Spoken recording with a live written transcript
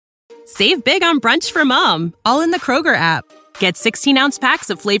Save big on brunch for mom, all in the Kroger app. Get 16-ounce packs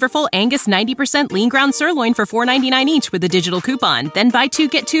of flavorful Angus 90% lean ground sirloin for $4.99 each with a digital coupon. Then buy 2,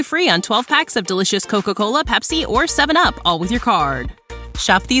 get 2 free on 12 packs of delicious Coca-Cola, Pepsi, or 7-Up, all with your card.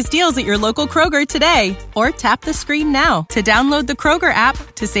 Shop these deals at your local Kroger today, or tap the screen now to download the Kroger app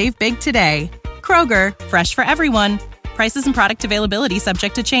to save big today. Kroger, fresh for everyone. Prices and product availability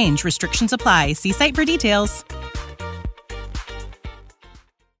subject to change. Restrictions apply. See site for details.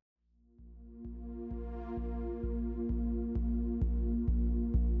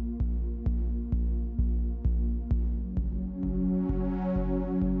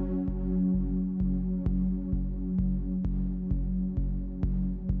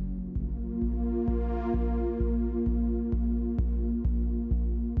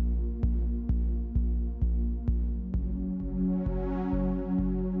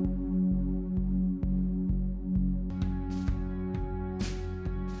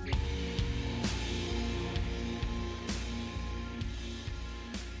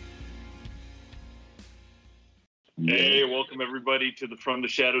 Hey, welcome everybody to the From the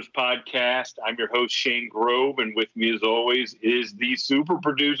Shadows podcast. I'm your host, Shane Grove, and with me as always is the super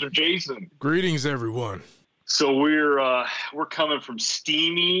producer, Jason. Greetings, everyone. So we're coming from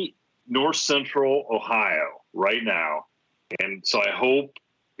steamy North Central Ohio right now. And so I hope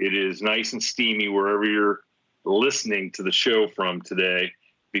it is nice and steamy wherever you're listening to the show from today,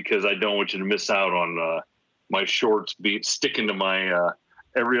 because I don't want you to miss out on my shorts sticking to my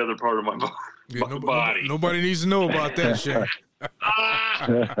every other part of my body. Yeah, nobody needs to know about that shit.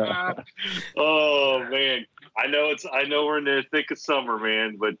 Oh man, I know we're in the thick of summer,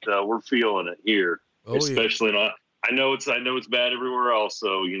 man, but we're feeling it here, especially not. I know it's bad everywhere else,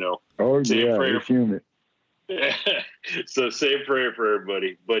 so say a prayer. It's humid. So say a prayer for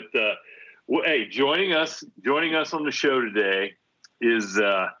everybody. But hey, joining us on the show today is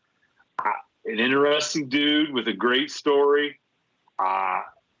an interesting dude with a great story.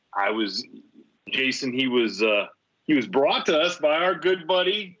 Jason, he was brought to us by our good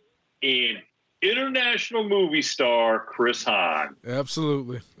buddy and international movie star Chris Hahn.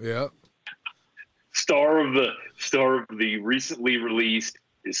 Absolutely, yeah. Star of the recently released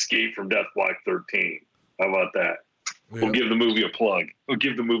Escape from Death Block 13. How about that? Yeah. We'll give the movie a plug.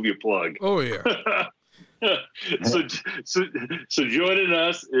 Oh yeah. So joining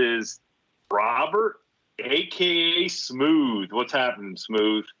us is Robert, aka Smooth. What's happening,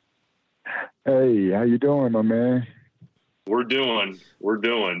 Smooth? Hey, how you doing, my man? We're doing.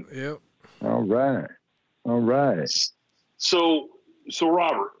 Yep. All right. So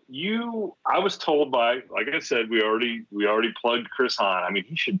Robert, I was told by, like I said, we already plugged Chris Hahn. I mean,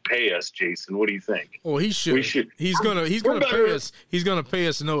 he should pay us, Jason. What do you think? Oh, he should. He's gonna pay us. He's gonna pay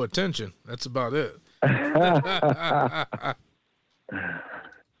us no attention. That's about it. I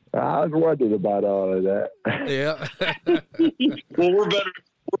was wondering about all of that. Yeah. Well, we're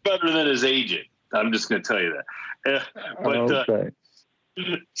better than his agent. I'm just going to tell you that. Okay.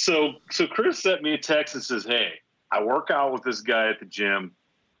 So Chris sent me a text and says, "Hey, I work out with this guy at the gym,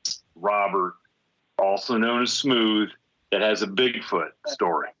 Robert, also known as Smooth, that has a Bigfoot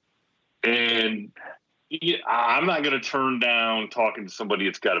story. And I'm not going to turn down talking to somebody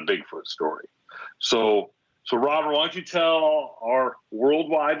that's got a Bigfoot story. So Robert, why don't you tell our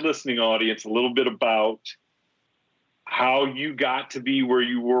worldwide listening audience a little bit about how you got to be where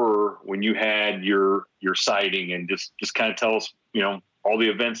you were when you had your sighting, and just kind of tell us, all the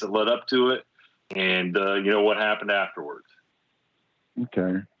events that led up to it, and what happened afterwards."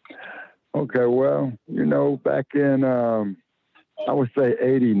 Okay. Well, back in I would say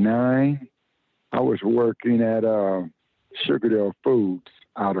 89, I was working at Sugardale Foods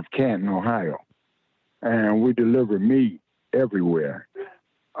out of Canton, Ohio, and we deliver meat everywhere.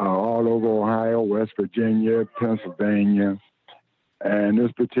 All over Ohio, West Virginia, Pennsylvania. And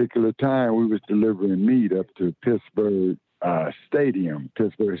this particular time, we was delivering meat up to Pittsburgh Steelers Stadium.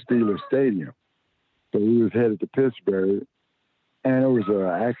 So we was headed to Pittsburgh, and it was an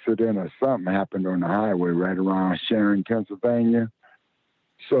accident or something happened on the highway right around Sharon, Pennsylvania.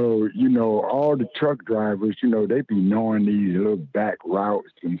 So, all the truck drivers, they be knowing these little back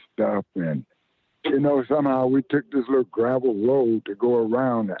routes and stuff, and somehow we took this little gravel road to go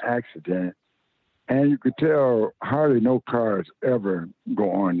around the accident, and you could tell hardly no cars ever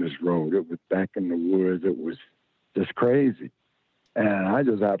go on this road. It was back in the woods. It was just crazy. And I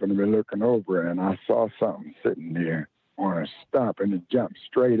just happened to be looking over, and I saw something sitting there on a stump, and it jumped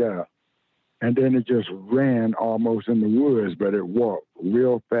straight up. And then it just ran almost in the woods, but it walked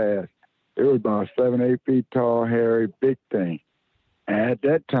real fast. It was about 7-8 feet tall, hairy, big thing. And at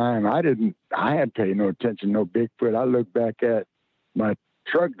that time, I hadn't paid no attention to no Bigfoot. I looked back at my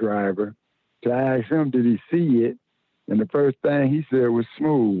truck driver to ask him, did he see it? And the first thing he said was,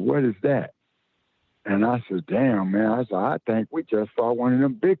 Smooth, what is that? And I said, damn, man. I said, I think we just saw one of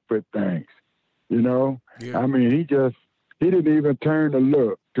them Bigfoot things, you know? Yeah. I mean, he didn't even turn to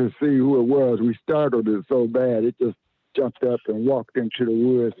look to see who it was. We startled it so bad, it just jumped up and walked into the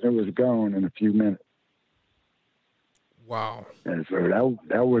woods, and it was gone in a few minutes. Wow. And so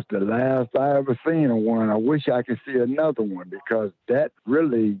that was the last I ever seen of one. I wish I could see another one because that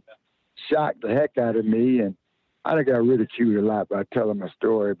really shocked the heck out of me. And I done got ridiculed a lot by telling my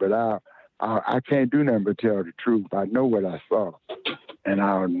story, but I can't do nothing but tell the truth. I know what I saw. And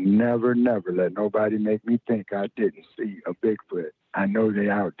I'll never, never let nobody make me think I didn't see a Bigfoot. I know they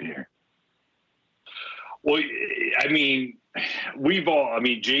out there. Well, I mean,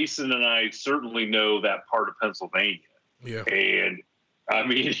 Jason and I certainly know that part of Pennsylvania. Yeah. And I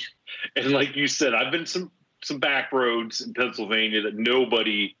mean, and like you said, I've been some back roads in Pennsylvania that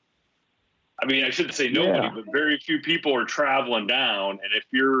nobody, I mean, I shouldn't say nobody, but very few people are traveling down. And if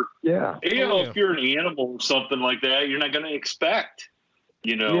you're, if you're an animal or something like that, you're not going to expect,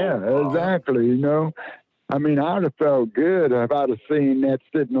 you know. Yeah, exactly. You know, I mean, I'd have felt good if I'd have seen that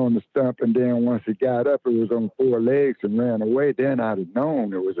sitting on the stump, and then once it got up, it was on 4 legs and ran away. Then I'd have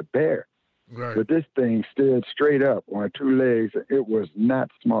known it was a bear. Right. But this thing stood straight up on 2 legs. It was not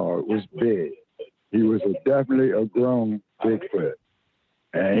small. It was big. He was definitely a grown Bigfoot.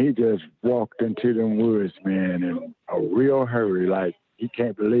 And he just walked into them woods, man, in a real hurry. Like, he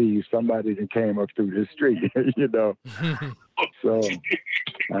can't believe somebody that came up through the street, you know. So,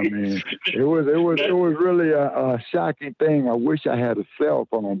 I mean, it was really a shocking thing. I wish I had a cell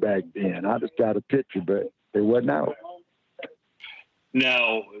phone back then. I just got a picture, but it wasn't out.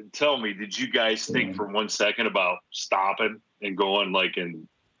 Now, tell me, did you guys think for 1 second about stopping and going like in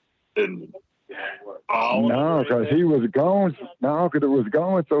no, because he was going. No, because it was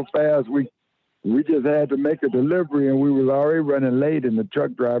going so fast. We just had to make a delivery, and we was already running late, and the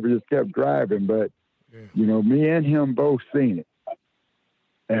truck driver just kept driving. But you know, me and him both seen it,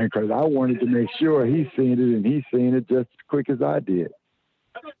 and because I wanted to make sure he seen it, and he seen it just as quick as I did.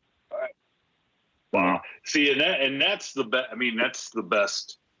 Wow. See, and that's the best. I mean, that's the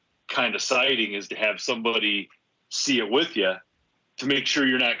best kind of sighting, is to have somebody see it with you to make sure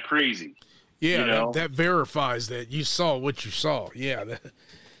you're not crazy. Yeah, you know? that verifies that you saw what you saw. Yeah,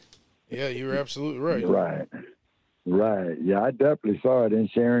 yeah, you're absolutely right. Right. Yeah, I definitely saw it in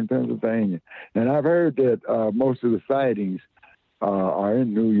Sharon, Pennsylvania, and I've heard that most of the sightings are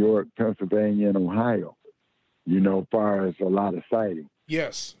in New York, Pennsylvania, and Ohio. You know, as far as a lot of sightings.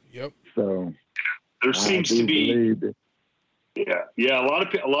 Yes. Yep. So. There seems to be, a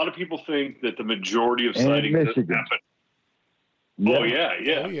lot of people think that the majority of sightings happen. Yeah. Oh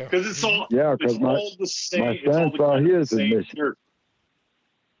yeah, because it's all all the same. My son saw his in Michigan.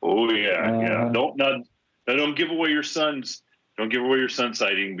 Oh yeah. Don't give away your son's. Don't give away your son's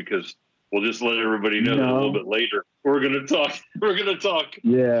sighting, because we'll just let everybody know that a little bit later. We're gonna talk.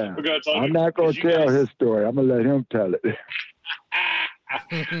 Yeah. We're gonna talk. I'm not gonna tell his story. I'm gonna let him tell it.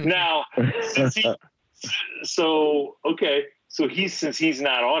 Now, since he's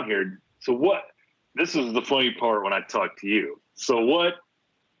not on here. So what? This was the funny part when I talked to you. So what?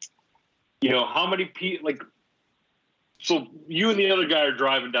 You know, how many people? Like, so you and the other guy are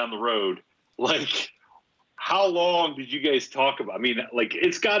driving down the road. Like, how long did you guys talk about? I mean, like,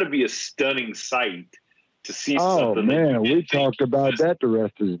 it's got to be a stunning sight to see something. Oh man, we talked about that the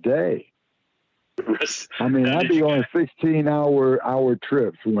rest of the day. I mean, I'd be on 16-hour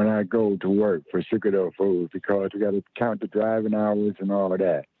trips when I go to work for Sugardough Foods, because we got to count the driving hours and all of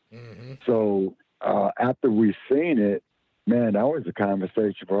that. Mm-hmm. So after we seen it, man, that was a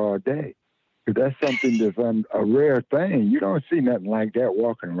conversation for all day. Because that's something that's a rare thing. You don't see nothing like that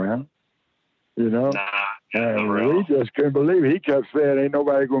walking around, you know? And we just couldn't believe it. He kept saying, ain't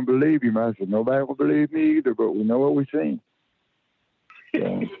nobody going to believe him. I said, nobody will believe me either, but we know what we seen.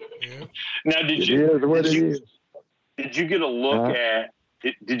 So, now, did you get a look at?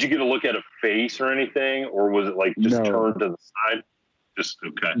 Did you get a look at a face or anything, or was it like just turned to the side? Just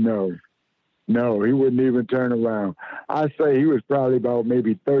okay. No, he wouldn't even turn around. I say he was probably about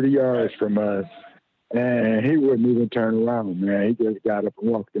maybe 30 yards from us, and he wouldn't even turn around. Man, he just got up and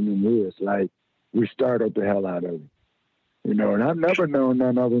walked in the woods like we startled the hell out of him. You know, and I've never known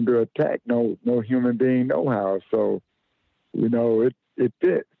none of them to attack no human being, no how. So, you know, it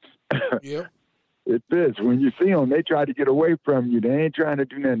fits. Yep. It fits. When you see them, they try to get away from you. They ain't trying to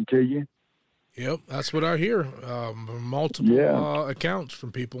do nothing to you. Yep, that's what I hear. Multiple accounts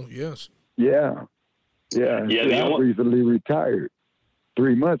from people. Yes. Yeah. I recently retired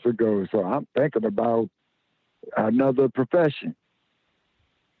 3 months ago, so I'm thinking about another profession.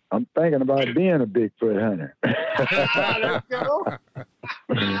 I'm thinking about being a Bigfoot hunter. Let's go.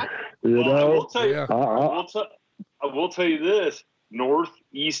 You Well, know, I will tell you. Yeah. I will tell you this: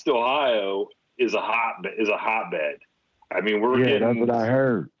 Northeast Ohio is a hotbed. I mean, that's what I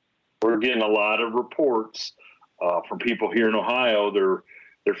heard. We're getting a lot of reports from people here in Ohio.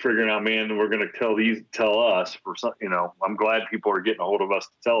 They're figuring out, man, we're going to tell us for some. You know, I'm glad people are getting a hold of us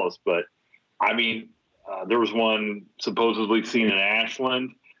to tell us. But I mean, there was one supposedly seen in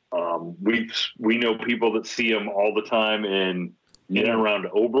Ashland. We know people that see them all the time in and around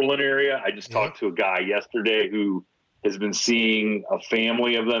the Oberlin area. I just talked to a guy yesterday who has been seeing a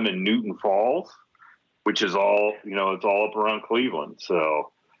family of them in Newton Falls, which is all, you know, it's all up around Cleveland.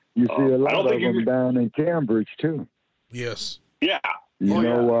 So you see a lot of them down in Cambridge too. Yes. Yeah. You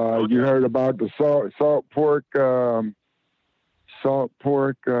you heard about the salt pork. What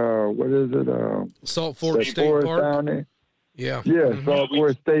is it? Salt Fork State Park down there. Yeah. Yeah, Salt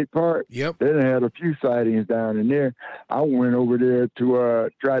Fork State Park. Yep. They done had a few sightings down in there. I went over there to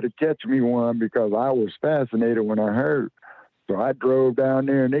try to catch me one because I was fascinated when I heard. So I drove down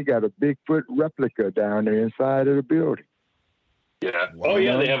there, and they got a Bigfoot replica down there inside of the building. Yeah. Wow. Oh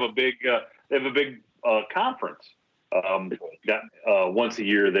yeah, they have a big conference once a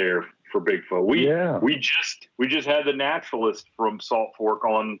year there for Bigfoot. We just had the naturalist from Salt Fork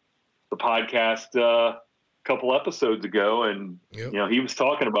on the podcast a couple episodes ago, and you know, he was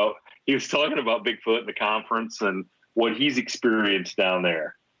talking about Bigfoot in the conference and what he's experienced down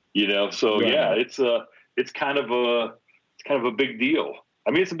there. You know, so yeah, it's kind of a big deal.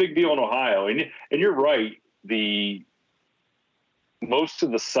 I mean, it's a big deal in Ohio, and you're right. Most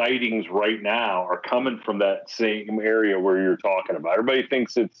of the sightings right now are coming from that same area where you're talking about. Everybody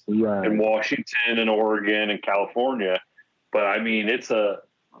thinks it's in Washington and Oregon and California, but I mean, it's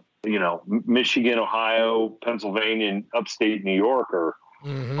Michigan, Ohio, Pennsylvania, and upstate New York are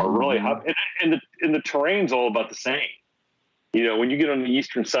really hot. And the terrain's all about the same. You know, when you get on the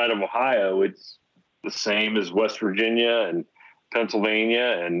eastern side of Ohio, it's the same as West Virginia and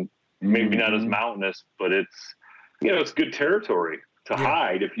Pennsylvania, and maybe not as mountainous, but it's good territory to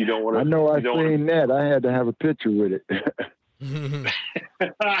hide if you don't want to. I know I've seen that. I had to have a picture with it.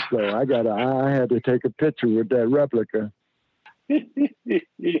 So I had to take a picture with that replica.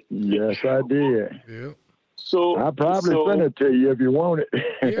 Yes, I did. Yeah. So I'll probably send it to you if you want it.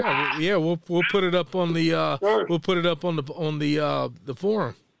 yeah, we'll put it up on the we'll put it up on the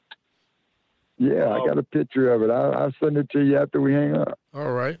forum. Yeah, I got a picture of it. I'll send it to you after we hang up.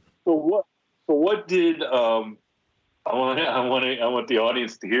 All right. So what did I want the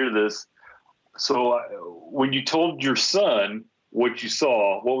audience to hear this. So when you told your son what you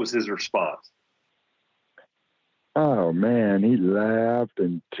saw, what was his response? Oh man, he laughed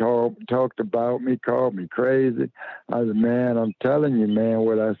and talked about me, called me crazy. I said, man, I'm telling you, man,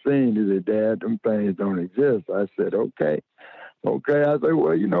 what I seen. He said, Dad, them things don't exist. I said, okay. I said,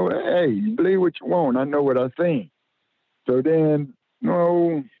 well, hey, you believe what you want. I know what I seen. So then,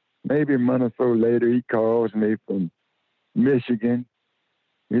 maybe a month or so later, he calls me from Michigan.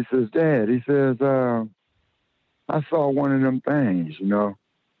 He says, Dad, I saw one of them things,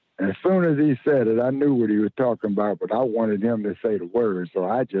 As soon as he said it, I knew what he was talking about, but I wanted him to say the words. So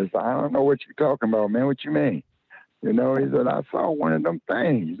I don't know what you're talking about, man. What you mean? He said, I saw one of them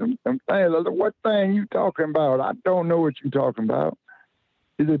things. Them things. I said, what thing you talking about? I don't know what you're talking about.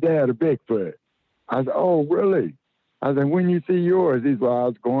 He said, Dad, a Bigfoot. I said, oh, really? I said, when you see yours? He said, well, I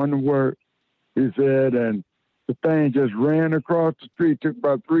was going to work. He said, and the thing just ran across the street, took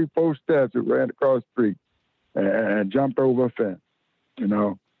about 3-4 steps. It ran across the street and jumped over a fence,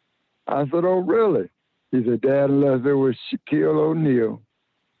 I said, oh, really? He said, Dad, unless it was Shaquille O'Neal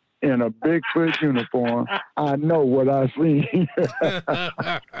in a Bigfoot uniform, I know what I seen.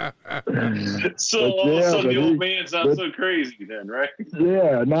 So all of a sudden the old man's not so crazy then, right?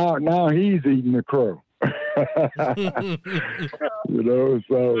 Yeah, now he's eating the crow.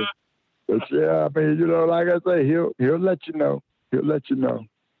 So, but yeah, I mean, like I say, he'll let you know. He'll let you know.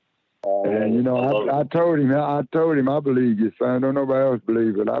 And I told him, I believe you, son. Don't nobody else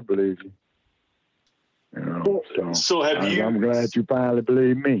believe it. I believe you. So have you? I'm glad you finally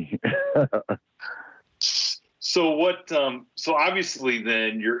believe me. So what? So obviously,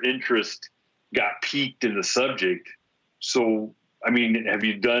 then your interest got piqued in the subject. So I mean, have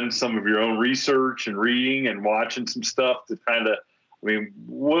you done some of your own research and reading and watching some stuff to kind of? I mean,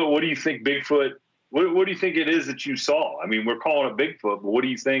 what do you think Bigfoot? What do you think it is that you saw? I mean, we're calling it Bigfoot, but what do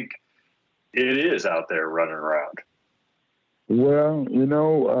you think it is out there running around? Well,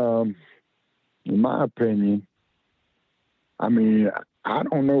 in my opinion, I mean, I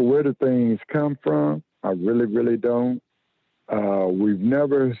don't know where the things come from. I really, really don't. we've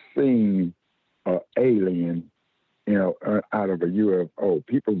never seen an alien, out of a UFO.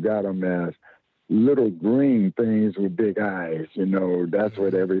 People got them as little green things with big eyes. That's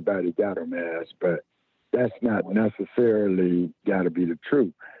what everybody got them as, but that's not necessarily got to be the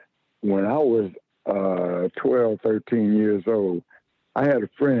truth. When I was 12, 13 years old, I had a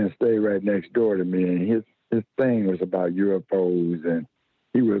friend stay right next door to me, and his thing was about UFOs, and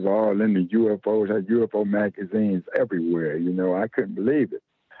he was all into UFOs, had UFO magazines everywhere. I couldn't believe it.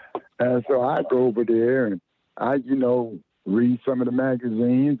 And so I go over there and I, read some of the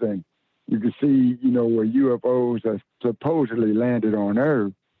magazines, and you can see, where UFOs are supposedly landed on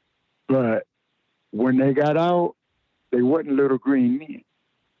Earth. But when they got out, they wasn't little green men.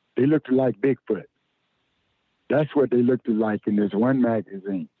 They looked like Bigfoot. That's what they looked like in this one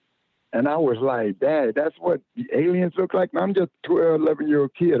magazine. And I was like, Dad, that's what the aliens look like? I'm just a 12,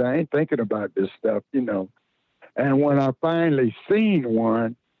 11-year-old kid. I ain't thinking about this stuff, And when I finally seen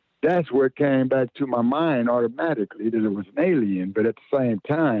one, that's what came back to my mind automatically, that it was an alien. But at the same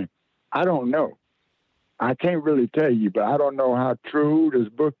time, I don't know. I can't really tell you, but I don't know how true this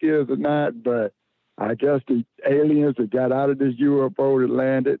book is or not. But I guess the aliens that got out of this UFO that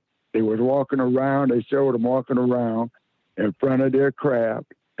landed, they was walking around. They showed them walking around in front of their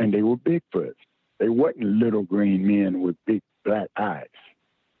craft, and they were Bigfoots. They wasn't little green men with big black eyes,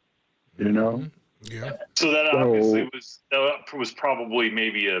 Yeah. So that obviously was probably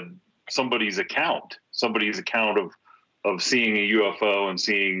maybe somebody's account of seeing a UFO and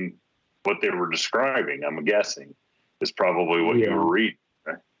seeing what they were describing. I'm guessing is probably what you were reading.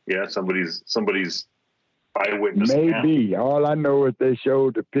 Right? Yeah, somebody's eyewitness Maybe. account. All I know is they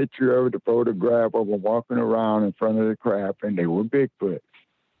showed the picture of the photograph of them walking around in front of the craft, and they were Bigfoot.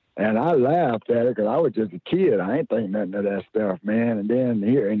 And I laughed at it because I was just a kid. I ain't think nothing of that stuff, man. And then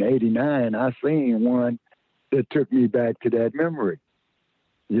here in '89, I seen one that took me back to that memory,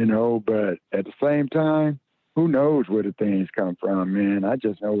 But at the same time, who knows where the things come from, man? I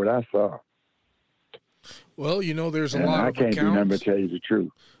just know what I saw. Well, there's a lot of accounts. I can't do nothing but tell you the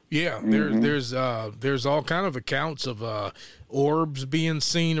truth. Yeah, there's all kind of accounts of orbs being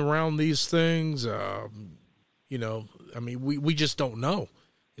seen around these things. We just don't know.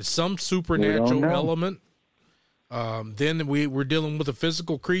 It's some supernatural element. Then we're dealing with a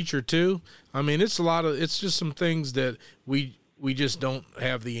physical creature too. It's just some things that we just don't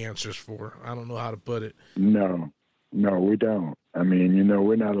have the answers for. I don't know how to put it. No, we don't.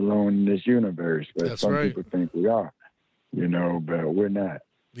 We're not alone in this universe, but That's some right. people think we are, but we're not.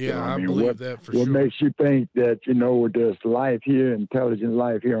 Yeah, So, I believe that for sure. What makes you think that, there's life here, intelligent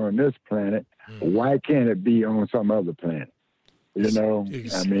life here on this planet, why can't it be on some other planet? That's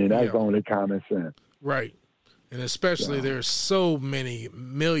only common sense. Right. And especially there's so many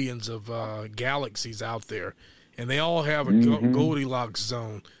millions of galaxies out there, and they all have a Goldilocks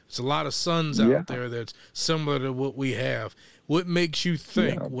zone. There's a lot of suns out there that's similar to what we have. What makes you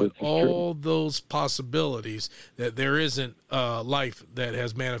think, with all those possibilities, that there isn't life that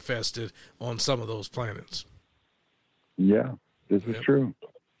has manifested on some of those planets? Yeah, this is true.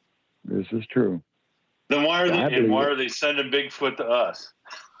 This is true. Then why are they sending Bigfoot to us?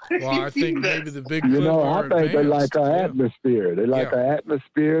 Well, I think maybe the Bigfoot I think they like our atmosphere. They like our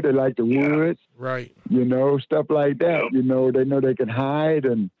atmosphere. They like the woods. Right. Stuff like that. Yep. They know they can hide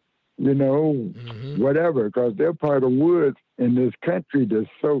and, whatever, because they're part of woods in this country that's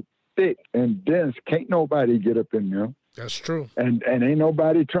so thick and dense. Can't nobody get up in them. That's true. And ain't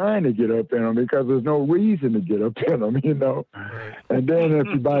nobody trying to get up in them because there's no reason to get up in them, Right. And then if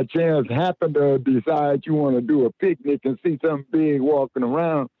you by chance happen to decide you want to do a picnic and see something big walking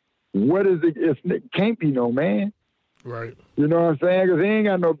around, what is it? It can't be no man. Right. You know what I'm saying? Because he ain't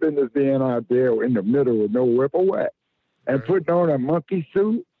got no business being out there in the middle of nowhere for what? And putting on a monkey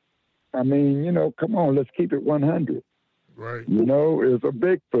suit? Come on, let's keep it 100. Right. It's a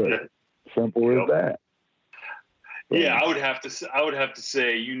Bigfoot. Simple as that. Yeah, I would have to say,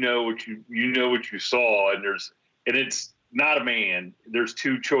 what you saw, and it's not a man. There's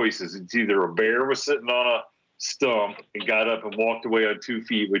two choices. It's either a bear was sitting on a stump and got up and walked away on 2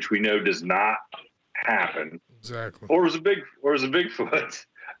 feet, which we know does not happen. Exactly. Or is a Bigfoot.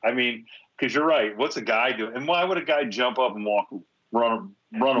 Because you're right. What's a guy doing? And why would a guy jump up and run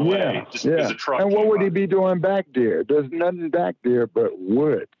away just because a truck? And what would he be doing back there? There's nothing back there but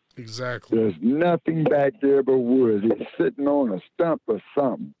wood. Exactly. There's nothing back there but wood. He's sitting on a stump or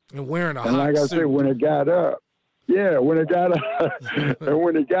something. And wearing a hot suit. And like I said, when it got up, and when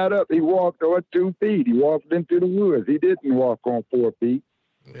he got up, he walked on 2 feet. He walked into the woods. He didn't walk on 4 feet.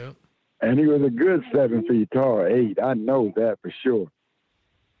 Yeah. And he was a good 7 feet tall, 8. I know that for sure.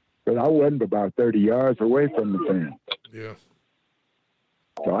 But I wasn't about 30 yards away from the thing. Yeah.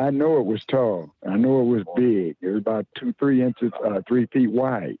 So I know it was tall. I know it was big. It was about 2-3 inches, 3 feet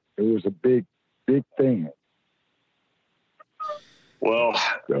wide. It was a big thing. Well,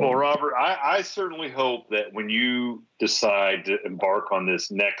 Robert, I certainly hope that when you decide to embark on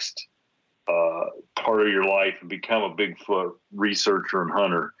this next part of your life and become a Bigfoot researcher and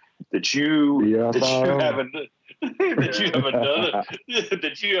hunter, that you have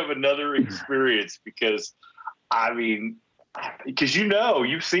another experience, because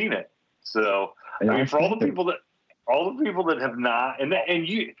you've seen it. So I mean, for all the people that have not, and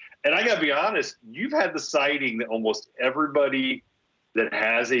I gotta be honest, you've had the sighting that almost everybody that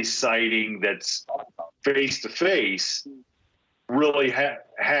has a sighting that's face to face really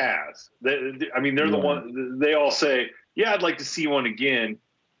has. I mean, they're the one. They all say, "Yeah, I'd like to see one again."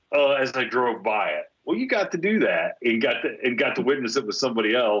 As I drove by it. Well, you got to do that and got to witness it with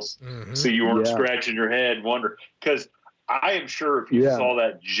somebody else, so you weren't scratching your head, wondering. Because I am sure if you saw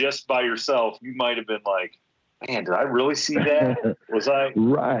that just by yourself, you might have been like, "Man, did I really see that? Was I?"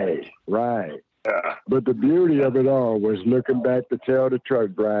 Right. Yeah. But the beauty of it all was looking back to tell the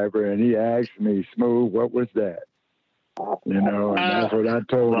truck driver, and he asked me, "Smooth, what was that?" And that's what I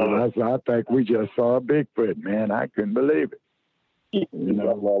told him. I said, "I think we just saw a Bigfoot, man. I couldn't believe it."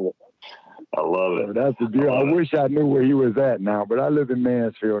 I love it. So that's the deal. I wish I knew where he was at now, but I live in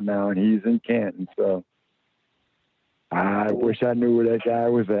Mansfield now, and he's in Canton. So I wish I knew where that guy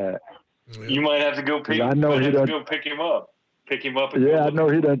was at. You might have to go pick. Go pick him up. Pick him up. I know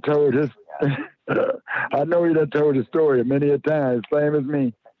he done told his. I know he done told his story many a time, same as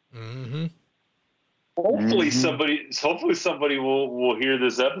me. Mm-hmm. Hopefully somebody will hear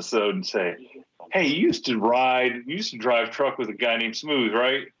this episode and say, "Hey, you used to drive truck with a guy named Smooth,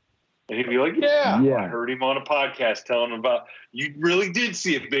 right?" And he'd be like, yeah. I heard him on a podcast telling him about, you really did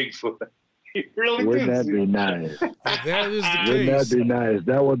see a Bigfoot. You really Wouldn't did. That be nice? That is the case. Wouldn't that be nice?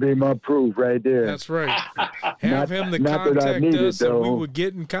 That would be my proof right there. That's right. Have him to contact us, and we would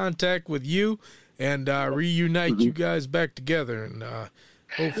get in contact with you and reunite you guys back together, and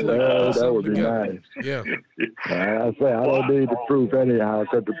hopefully that would be nice. Yeah. I say I don't need the proof anyhow,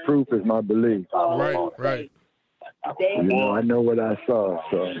 because the proof is my belief. Right. I know what I saw.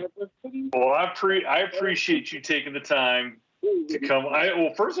 So. Well, I appreciate you taking the time to come.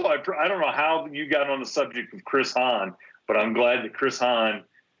 First of all, I don't know how you got on the subject of Chris Hahn, but I'm glad that Chris Hahn,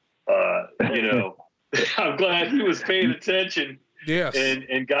 I'm glad he was paying attention. Yes.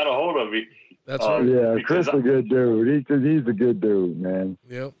 And got a hold of me. That's right. Yeah, Chris is a good dude. He's a good dude, man.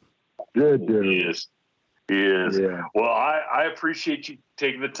 Yep. Good dude. He is. Yeah. Well, I appreciate you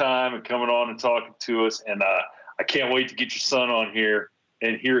taking the time and coming on and talking to us. And I can't wait to get your son on here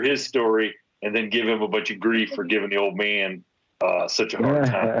and hear his story, and then give him a bunch of grief for giving the old man such a hard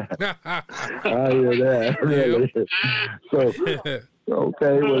time. I hear that. Really. So,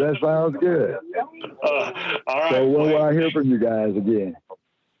 okay, well, that sounds good. All right. So when will I hear from you guys again?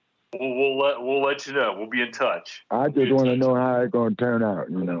 We'll let you know. We'll be in touch. I just want to know how it's going to turn out,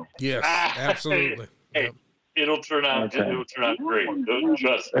 Yes, absolutely. Hey, yep. It'll turn out. Okay. It'll turn out great.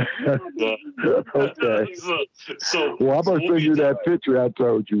 Trust me. Okay. So well, I'm gonna send you that picture I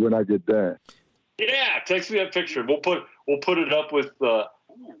told you when I get done. Yeah, text me that picture. We'll put it up with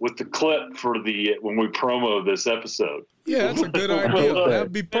the clip for when we promo this episode. Yeah, that's a good idea.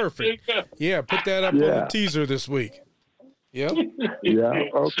 That'd be perfect. Yeah, put that up on the teaser this week. Yep. Yeah.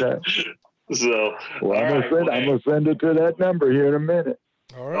 Okay. So, I'm gonna send it to that number here in a minute.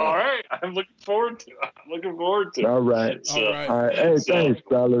 All right. I'm looking forward to it. All right. So, all right. Hey, thanks,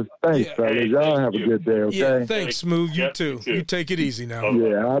 fellas. Fellas. Y'all have a good day, okay? Yeah, thanks, Smooth. You too. You take it easy now.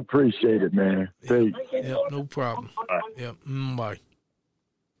 Okay. Yeah, I appreciate it, man. Peace. Yep, no problem. Yep. Bye.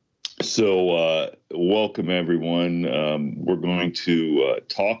 So, welcome, everyone. We're going to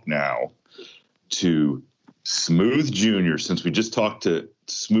talk now to Smooth Jr., since we just talked to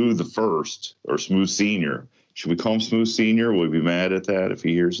Smooth the First, or Smooth Senior. Should we call him Smooth Senior? Will he be mad at that if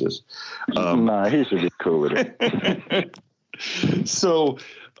he hears this? Nah, he should be cool with it. So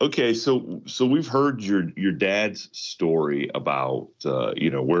we've heard your dad's story about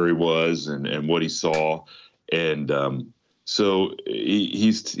where he was and what he saw, and so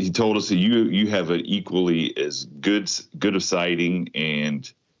he told us that you have an equally as good a sighting,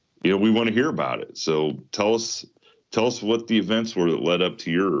 and we want to hear about it. So tell us what the events were that led up to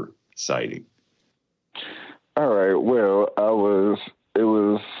your sighting. All right. Well, it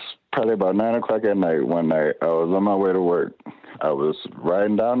was probably about 9:00 at night one night. I was on my way to work. I was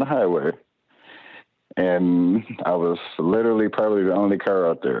riding down the highway, and I was literally probably the only car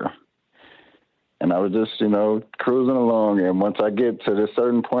out there. And I was just, cruising along. And once I get to this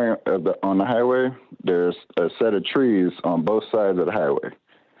certain point on the highway, there's a set of trees on both sides of the highway.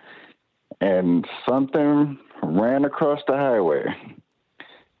 and something ran across the highway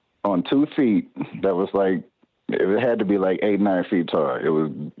on 2 feet that was like, it had to be like 8-9 feet tall. It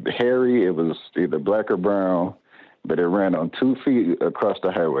was hairy. It was either black or brown, but it ran on 2 feet across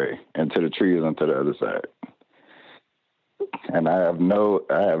the highway into the trees onto the other side. And I have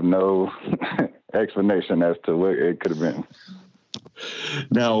no explanation as to what it could have been.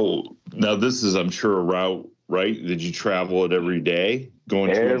 Now this is, I'm sure, a route, right? Did you travel it every day?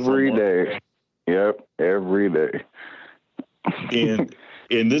 Going every day. Yep, every day.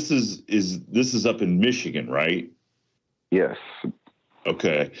 And this is up in Michigan, right? Yes.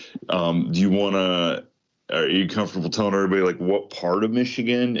 Okay. Do you want to? Are you comfortable telling everybody like what part of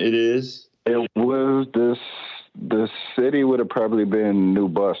Michigan it is? It was the city would have probably been New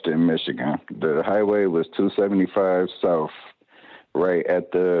Boston, Michigan. The highway was 275 south, right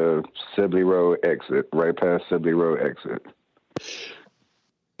at the Sibley Road exit, right past Sibley Road exit.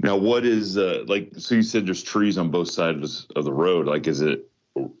 Now, what is like? So you said there's trees on both sides of the road. Like, is it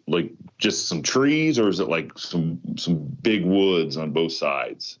like just some trees, or is it like some big woods on both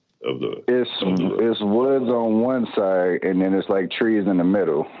sides of the? It's woods on one side, and then it's like trees in the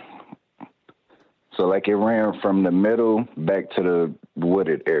middle. So like it ran from the middle back to the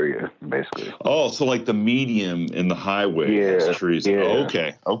wooded area, basically. Oh, so like the medium in the highway has trees. Yeah. Oh,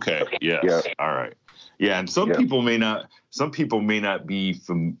 okay. Yes. Yeah. All right. Yeah. And some people may not be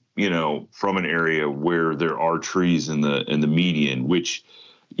from an area where there are trees in the median, which,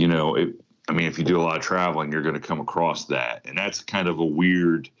 if you do a lot of traveling, you're going to come across that. And that's kind of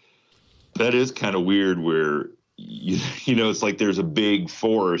weird where, it's like there's a big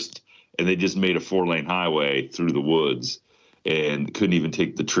forest and they just made a 4-lane highway through the woods and couldn't even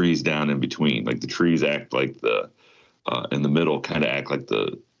take the trees down in between. Like the trees act like in the middle kind of act like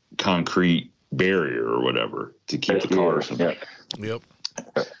the concrete barrier or whatever to keep the cars. Yep.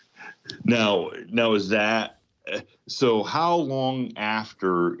 Now is that, so how long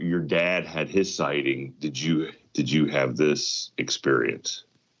after your dad had his sighting did you have this experience?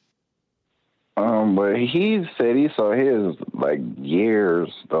 But he said he saw his like years,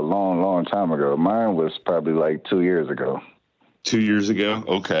 a long time ago. Mine was probably like 2 years ago. 2 years ago?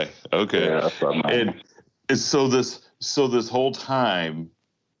 Okay. Yeah, and so this whole time,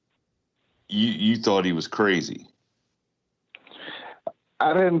 you thought he was crazy.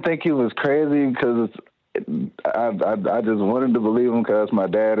 I didn't think he was crazy because I just wanted to believe him because my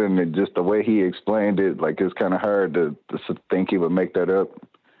dad, and just the way he explained it, like it's kind of hard to think he would make that up.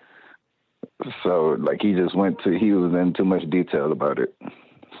 So like he was in too much detail about it.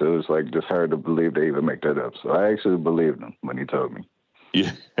 So it was like just hard to believe they even make that up. So I actually believed him when he told me.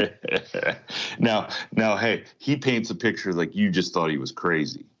 Yeah. Now, hey, he paints a picture like you just thought he was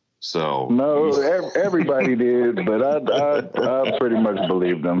crazy. So no, everybody did, but I pretty much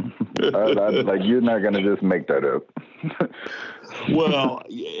believed him. Like you're not gonna just make that up. Well,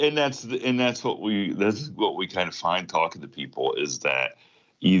 and that's what we kind of find talking to people is that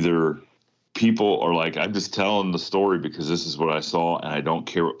either people are like, I'm just telling the story because this is what I saw and I don't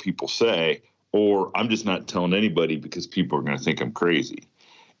care what people say, or I'm just not telling anybody because people are going to think I'm crazy.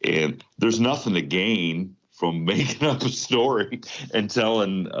 And there's nothing to gain from making up a story and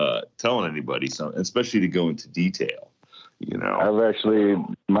telling anybody something, especially to go into detail.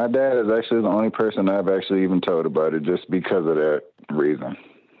 My dad is actually the only person I've actually even told about it just because of that reason.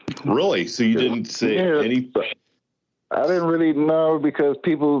 Really? So you didn't say any? I didn't really know because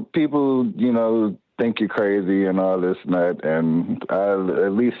people, think you're crazy and all this and that. And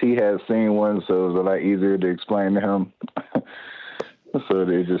at least he had seen one, so it was a lot easier to explain to him. So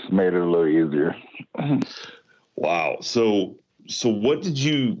they just made it a little easier. Wow. So what did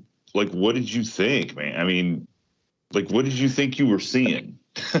you think, man? I mean, like, what did you think you were seeing?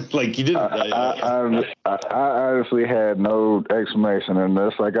 Like you didn't. I honestly had no explanation, and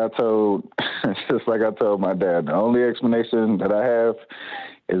just like I told my dad, the only explanation that I have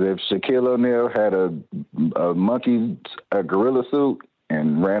is if Shaquille O'Neal had a gorilla suit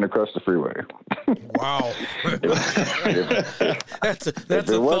and ran across the freeway. Wow, that's a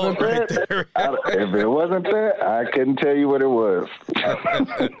thought right there. If it wasn't that, I couldn't tell you what it was.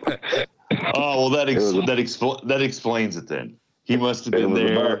 Oh well, that explains it then. He must have been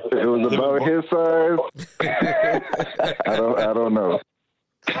there. It was about his size. I don't know.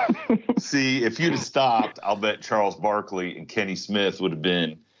 See, if you'd have stopped, I'll bet Charles Barkley and Kenny Smith would have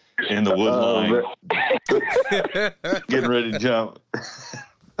been in the wood line, getting ready to jump.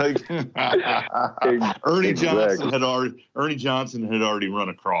 Ernie Johnson had already run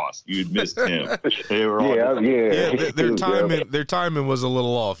across. You'd missed him. They were their timing was a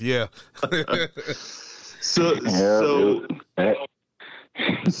little off. Yeah.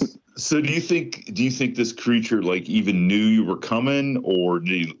 So do you think this creature like even knew you were coming, or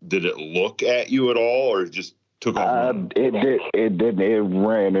did it look at you at all, or it just took off? It didn't. It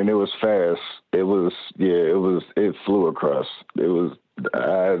ran and it was fast. It flew across.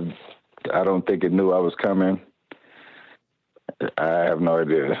 I don't think it knew I was coming. I have no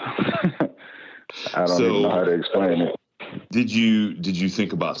idea. I don't even know how to explain it. Did you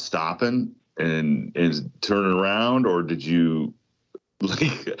think about stopping and turning around, or did you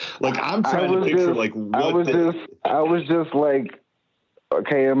like I'm trying to picture like what I was just like,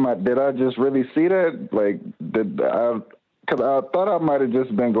 okay, did I just really see that? Like, because I thought I might have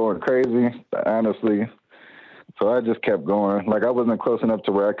just been going crazy, honestly. So I just kept going. Like, I wasn't close enough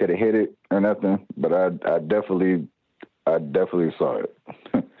to where I could have hit it or nothing, but I definitely saw it.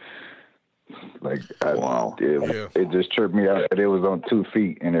 Like, wow. It just tripped me out that it was on 2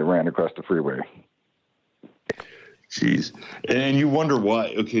 feet and it ran across the freeway. Jeez. And you wonder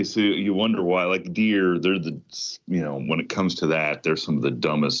why. Okay, so you wonder why, like deer, they're when it comes to that, they're some of the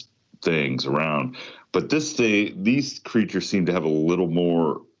dumbest things around. But these creatures seem to have a little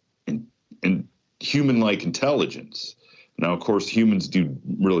more in human-like intelligence. Now, of course, humans do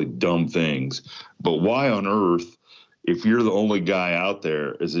really dumb things, but why on earth, if you're the only guy out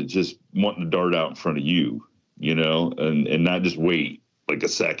there, is it just wanting to dart out in front of you, and not just wait like a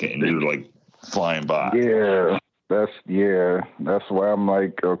second and you're like flying by? Yeah. That's why I'm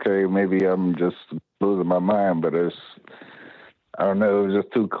like, okay, maybe I'm just losing my mind, but I don't know, it was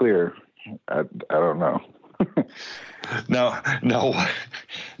just too clear. I don't know. No.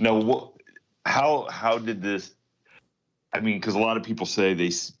 How did this? I mean, because a lot of people say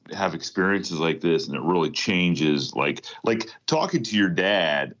they have experiences like this, and it really changes. Like talking to your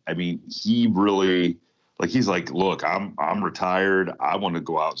dad. I mean, he really he's like, look, I'm retired. I want to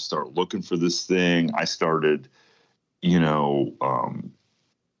go out and start looking for this thing. I started,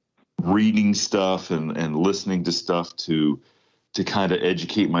 reading stuff and listening to stuff to kind of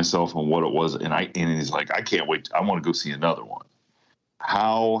educate myself on what it was. And he's like, I can't wait. I want to go see another one.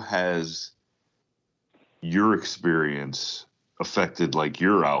 How has your experience affected like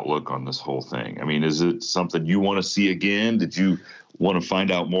your outlook on this whole thing? I mean, is it something you want to see again? Did you want to find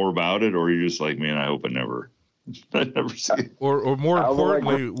out more about it, or you're just like, man, I hope I never see it? Or more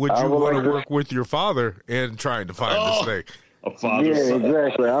importantly, would you want to work with your father in trying to find this thing? A father. Yeah,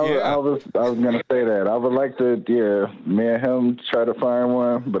 exactly. I was gonna say that. I would like to, me and him try to find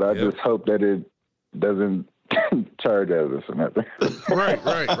one, but I just hope that it doesn't charge us or nothing. Right.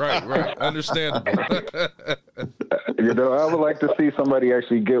 Understandable. I would like to see somebody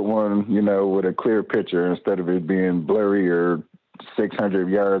actually get one, with a clear picture instead of it being blurry or 600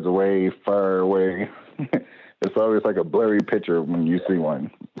 yards away, far away. It's always like a blurry picture when you see one.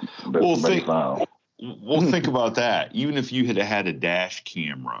 Think about that. Even if you had a dash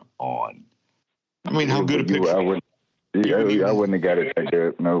camera on, I mean, how good a picture? I wouldn't have got it that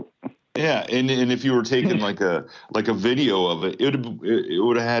good. Nope. Yeah, and if you were taking like a video of it, it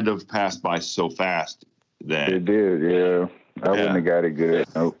would have had to have passed by so fast that it did. Yeah, I wouldn't have got it good.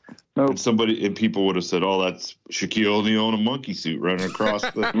 Nope. And people would have said, "Oh, that's Shaquille O'Neal in a monkey suit running across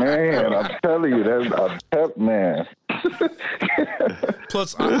the." Man, I'm telling you, that's a pep man.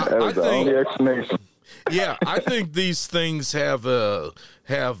 Plus, I think the only explanation. Yeah, I think these things have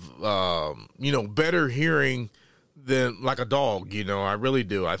better hearing than like a dog, I really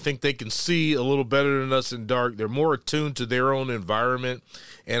do. I think they can see a little better than us in dark. They're more attuned to their own environment.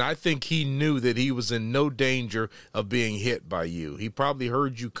 And I think he knew that he was in no danger of being hit by you. He probably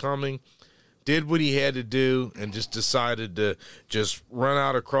heard you coming, did what he had to do, and just decided to just run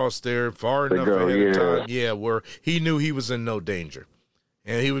out across there far enough ahead of time. Yeah, where he knew he was in no danger.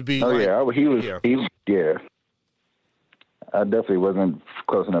 And he would be I definitely wasn't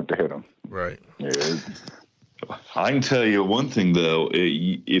close enough to hit him. Right. Yeah. I can tell you one thing, though.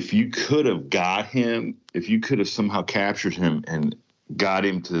 If you could have got him, if you could have somehow captured him and got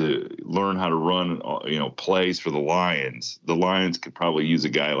him to learn how to run, plays for the Lions could probably use a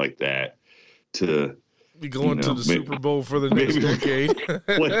guy like that to be going to the Super Bowl for the next decade.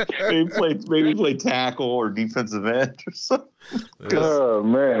 maybe play tackle or defensive end or something. Oh,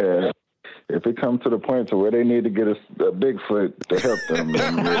 man. If it comes to the point to where they need to get a Bigfoot to help them,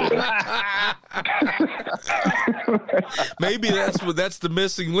 maybe that's the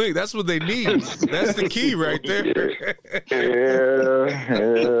missing link. That's what they need. That's the key right there. Yeah.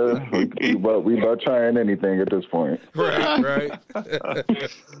 We about trying anything at this point. Right.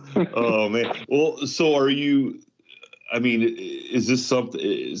 Oh man. Well, so are you? I mean, is this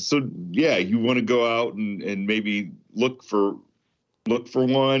something? So yeah, you want to go out and maybe look for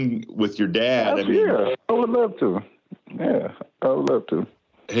one with your dad. I would love to. Yeah, I would love to.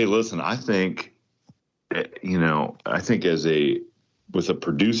 hey, listen, I think, with a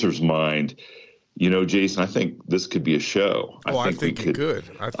producer's mind, Jason, I think this could be a show. I think it could.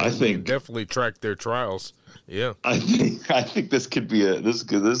 I think we can definitely track their trials. Yeah. I think this could be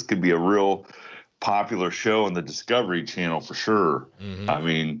a real popular show on the Discovery Channel for sure. Mm-hmm. I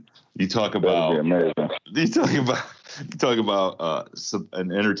mean, you talk about an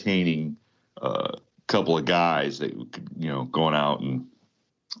entertaining couple of guys that going out, and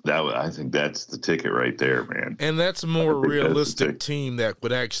I think that's the ticket right there, man. And that's a more realistic team that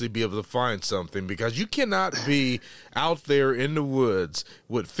would actually be able to find something, because you cannot be out there in the woods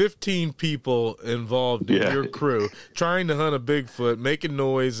with 15 people involved in your crew trying to hunt a Bigfoot, making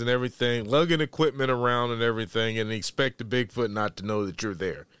noise and everything, lugging equipment around and everything, and expect the Bigfoot not to know that you're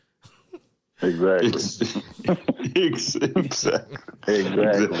there. Exactly. Exactly.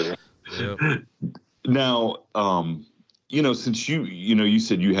 Yeah. Now, since you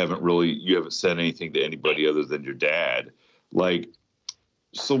said you haven't said anything to anybody other than your dad,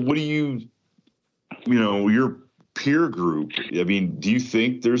 so what do your peer group, I mean, do you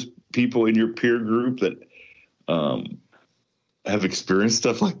think there's people in your peer group that have experienced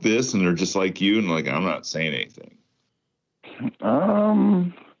stuff like this and they're just like you and I'm not saying anything?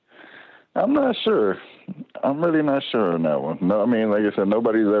 I'm not sure. I'm really not sure on that one. No, I mean, like I said,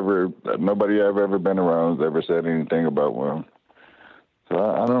 nobody I've ever been around has ever said anything about one. So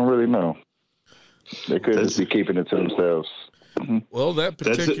I don't really know. They could just be keeping it to themselves. Well, that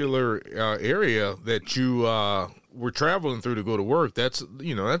particular area that you were traveling through to go to work, that's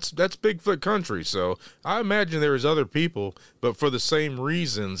Bigfoot country. So I imagine there is other people, but for the same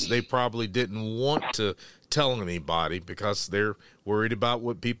reasons, they probably didn't want to tell anybody because they're worried about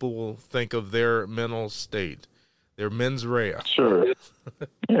what people will think of their mental state, their mens rea. Sure.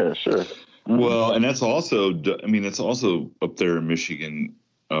 Yeah, sure. Well, and that's also up there in Michigan,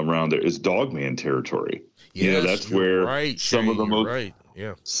 around there is Dogman territory. Yes, that's where some of the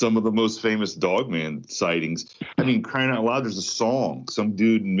most famous Dogman sightings. I mean, crying out loud, there's a song. Some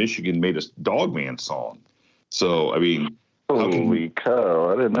dude in Michigan made a Dogman song. So, I mean, holy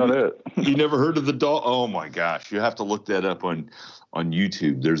cow! I didn't know that. You never heard of the dog? Oh my gosh, you have to look that up on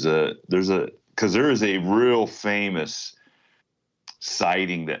YouTube. Because there is a real famous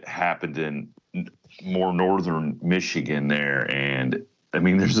sighting that happened in more northern Michigan there, and I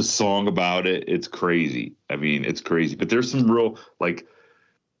mean, there's a song about it. It's crazy. I mean, it's crazy. But there's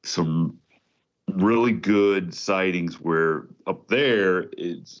some really good sightings where up there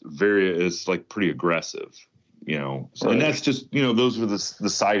it's pretty aggressive, So, and that's just, those were the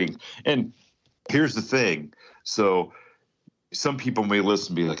sightings. And here's the thing. So some people may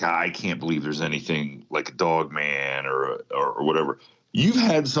listen and be like, I can't believe there's anything like a Dogman or whatever. You've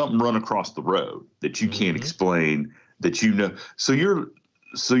had something run across the road that you can't explain, that So you're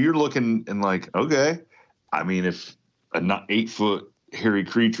looking and okay, I mean, if a 8-foot hairy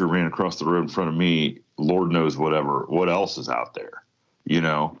creature ran across the road in front of me, Lord knows what else is out there,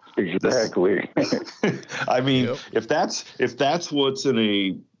 Exactly. I mean, if that's what's in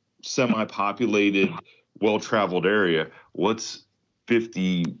a semi-populated, well-traveled area, what's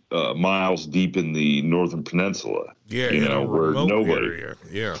 50 miles deep in the Northern Peninsula? Yeah, where nobody. Area.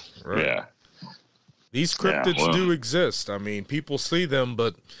 Yeah, right. Yeah. These cryptids do exist. I mean, people see them,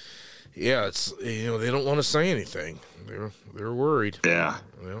 but it's they don't want to say anything. They're worried. Yeah.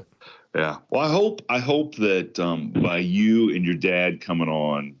 Yeah. Well, I hope that by you and your dad coming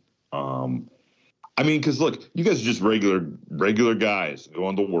on, I mean, because look, you guys are just regular guys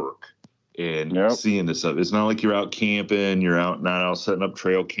going to work and seeing this stuff. It's not like you're out camping. You're not out setting up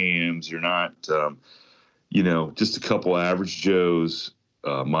trail cams. You're not, just a couple average Joes.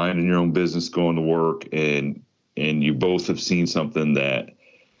 Minding your own business, going to work, and you both have seen something that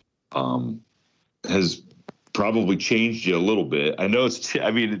has probably changed you a little bit. I know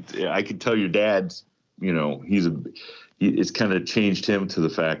I can tell your dad's, it's kind of changed him to the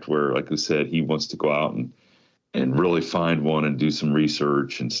fact where, like I said, he wants to go out and really find one and do some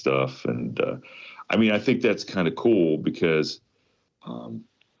research and stuff. And I think that's kind of cool because,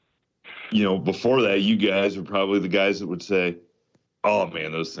 before that, you guys were probably the guys that would say, oh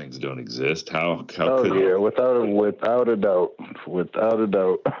man, those things don't exist. How could yeah, without a doubt.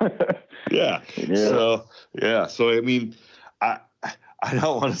 Yeah. So I mean, I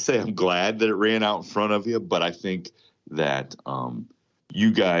don't want to say I'm glad that it ran out in front of you, but I think that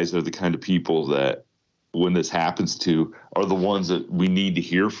you guys are the kind of people that when this happens to are the ones that we need to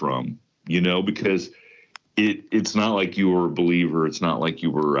hear from, because it's not like you were a believer. It's not like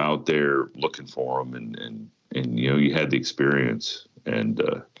you were out there looking for them and you had the experience. And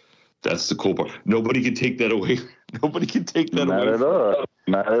that's the cool part. Nobody can take that away. Nobody can take that Not away. at all.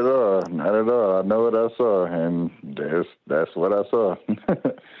 Not at all. Not at all. I know what I saw, and that's what I saw.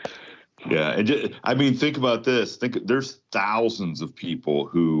 Yeah, and think about this. There's thousands of people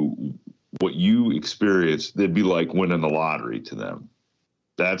who what you experienced, they'd be like winning the lottery to them.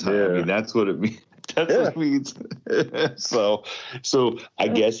 That's how. I mean, that's what it means. That's what it means. So I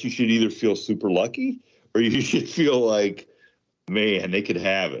guess you should either feel super lucky or you should feel like, man, they could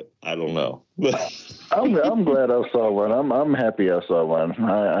have it. I don't know. I'm glad I saw one. I'm happy I saw one.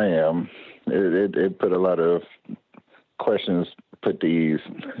 I am. It put a lot of questions put to ease.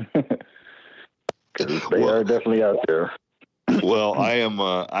 Because they are definitely out there. Well, I am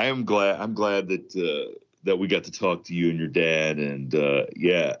glad. I'm glad that we got to talk to you and your dad. And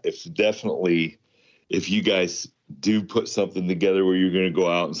if you guys do put something together where you're going to go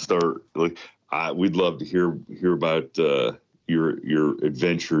out and start, we'd love to hear about your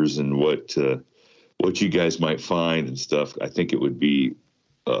adventures and what you guys might find and stuff. I think it would be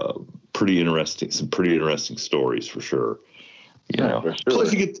pretty interesting. Some pretty interesting stories for sure. You know, for sure.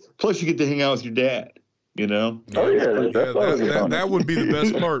 Plus you get to hang out with your dad. You know. Oh yeah, that would be the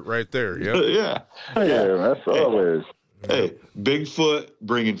best part right there. Yeah. Yeah. Oh, yeah, that's always. Hey, Bigfoot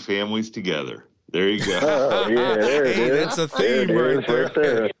bringing families together. There you go. Oh yeah, there it is. That's a theme right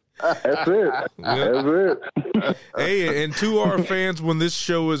there. That's it. That's it. Hey, and to our fans, when this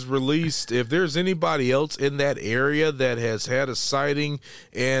show is released, if there's anybody else in that area that has had a sighting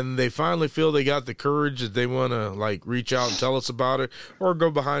and they finally feel they got the courage that they want to reach out and tell us about it, or go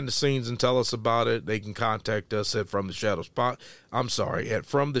behind the scenes and tell us about it, they can contact us at From the Shadows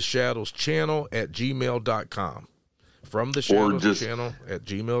channel at gmail.com. From the Shadows channel at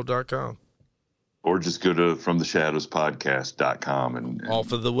gmail.com. Or just go to FromTheShadowsPodcast.com and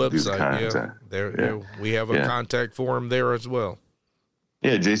off of the website. Yeah. There, we have a contact form there as well.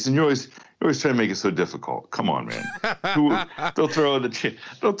 Yeah, Jason, you always try to make it so difficult. Come on, man. Don't throw in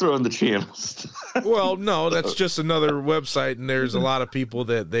the channels. Well, no, that's just another website, and there's a lot of people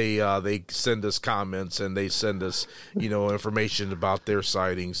that they send us comments and they send us information about their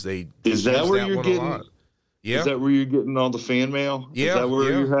sightings. Is that where you're getting? A lot. Yeah. Is that where you're getting all the fan mail? Yeah. Is that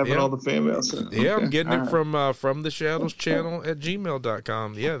where you're having all the fan mail? Yeah, I'm getting it from the Shadows channel at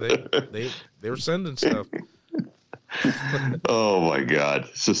gmail.com. Yeah, they were sending stuff. Oh my God.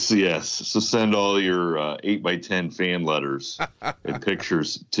 So send all your 8x10 fan letters and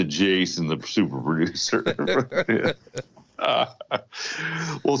pictures to Jason, the super producer.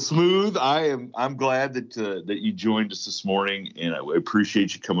 Well, Smooth, I'm glad that you joined us this morning, and I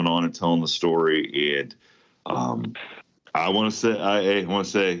appreciate you coming on and telling the story. And I want to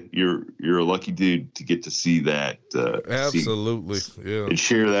say you're a lucky dude to get to see that. Absolutely, yeah. And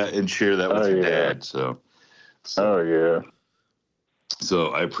share that with your dad. So, oh yeah. So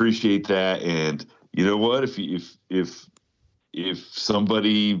I appreciate that, and you know what? If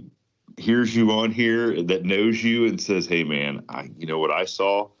somebody hears you on here that knows you and says, "Hey, man, you know what I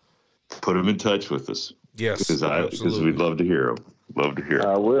saw," put them in touch with us. Yes, because we'd love to hear them. Love to hear.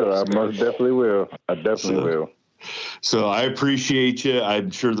 I will. I most definitely will. I definitely will. So I appreciate you.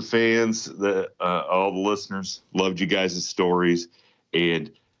 I'm sure the fans, all the listeners, loved you guys' stories. And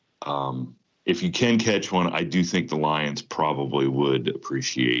if you can catch one, I do think the Lions probably would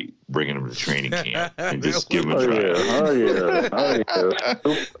appreciate bringing them to training camp and just give them a try. Oh yeah.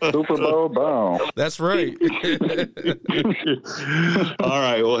 Super Bowl bound. That's right. All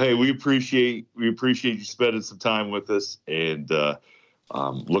right. Well, hey, we appreciate you spending some time with us, and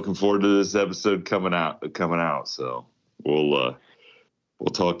looking forward to this episode coming out. So we'll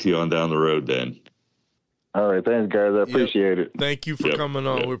talk to you on down the road then. All right. Thanks, guys. I appreciate it. Thank you for coming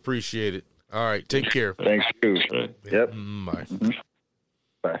on. We appreciate it. All right. Take care. Thanks, too. Right. Yep. Bye. Mm-hmm.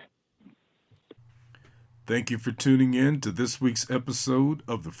 Bye. Thank you for tuning in to this week's episode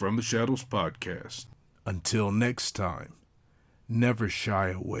of the From the Shadows podcast. Until next time, never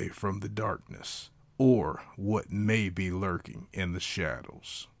shy away from the darkness or what may be lurking in the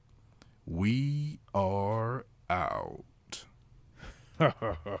shadows. We are out.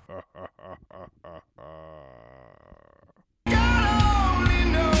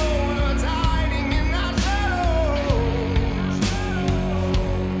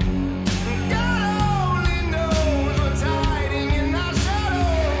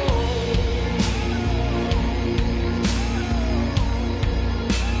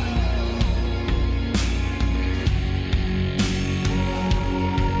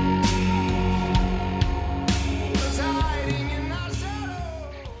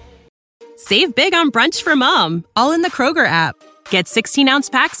 Save big on brunch for mom, all in the Kroger app. Get 16-ounce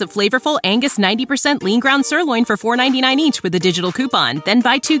packs of flavorful Angus 90% lean ground sirloin for $4.99 each with a digital coupon. Then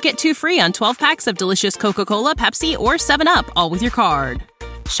buy 2, get 2 free on 12 packs of delicious Coca-Cola, Pepsi, or 7-Up, all with your card.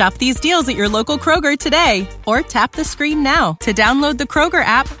 Shop these deals at your local Kroger today, or tap the screen now to download the Kroger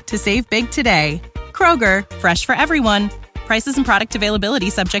app to save big today. Kroger, fresh for everyone. Prices and product availability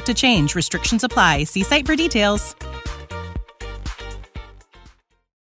subject to change. Restrictions apply. See site for details.